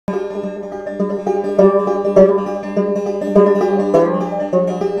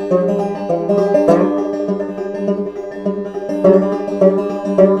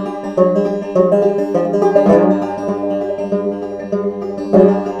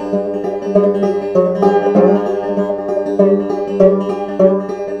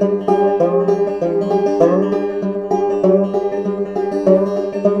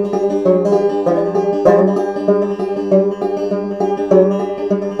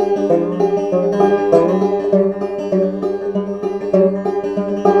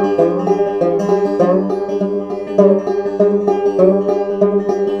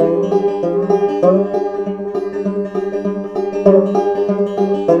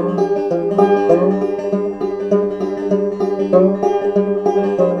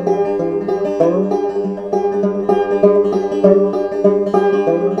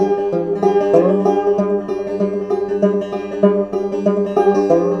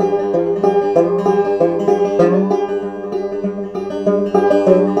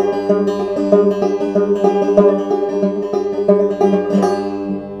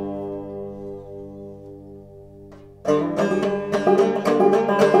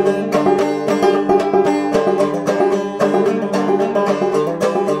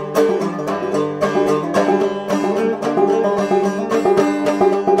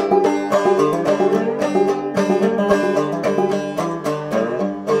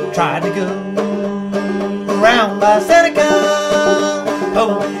Tried to go around by Seneca,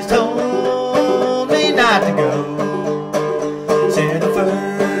 police told me not to go. Said the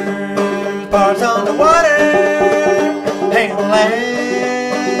first part's on the water, and the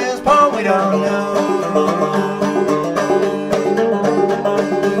last part we don't know.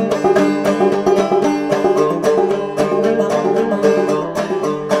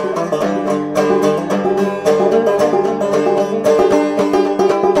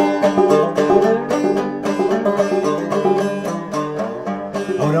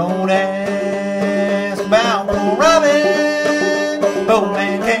 Oh, don't ask about poor Robin. Old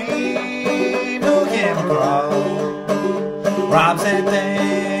man came to him across. Rob said,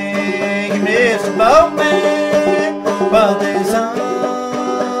 thank you, Mr. Boatman, but there's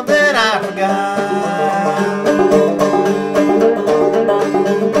something I forgot.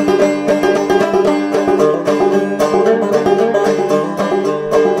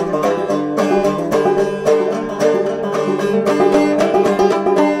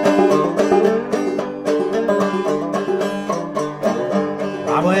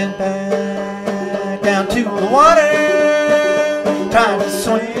 I went back down to the water, trying to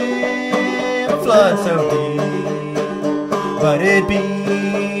swim a flood so deep, but it beat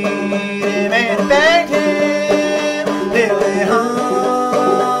him and it banged him till it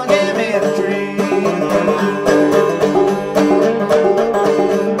hung him in a tree.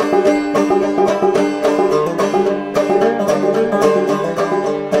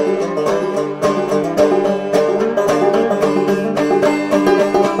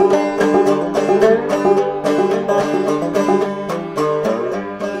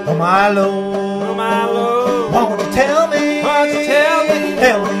 Oh my Lord, won't you tell me,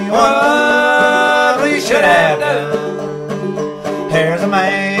 tell me what we should have done. There's a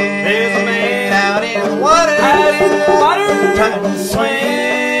man out in the water, trying to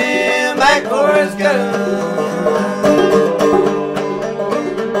swim back for his gun.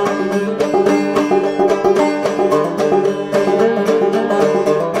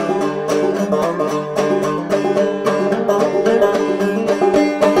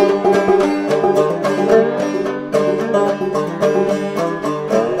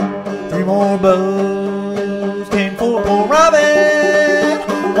 3 more boats came for poor Robin.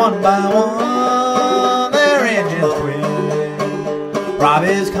 One by one their engines quit. Rob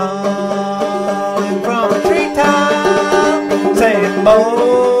is calling from a treetop, saying,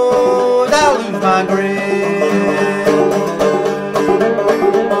 boys, I'll lose my grip.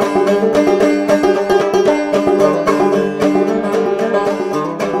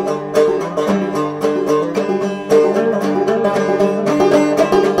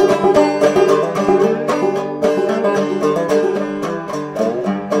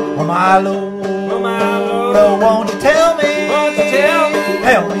 Oh my Lord, oh won't you tell me,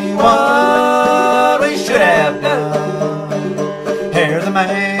 help me one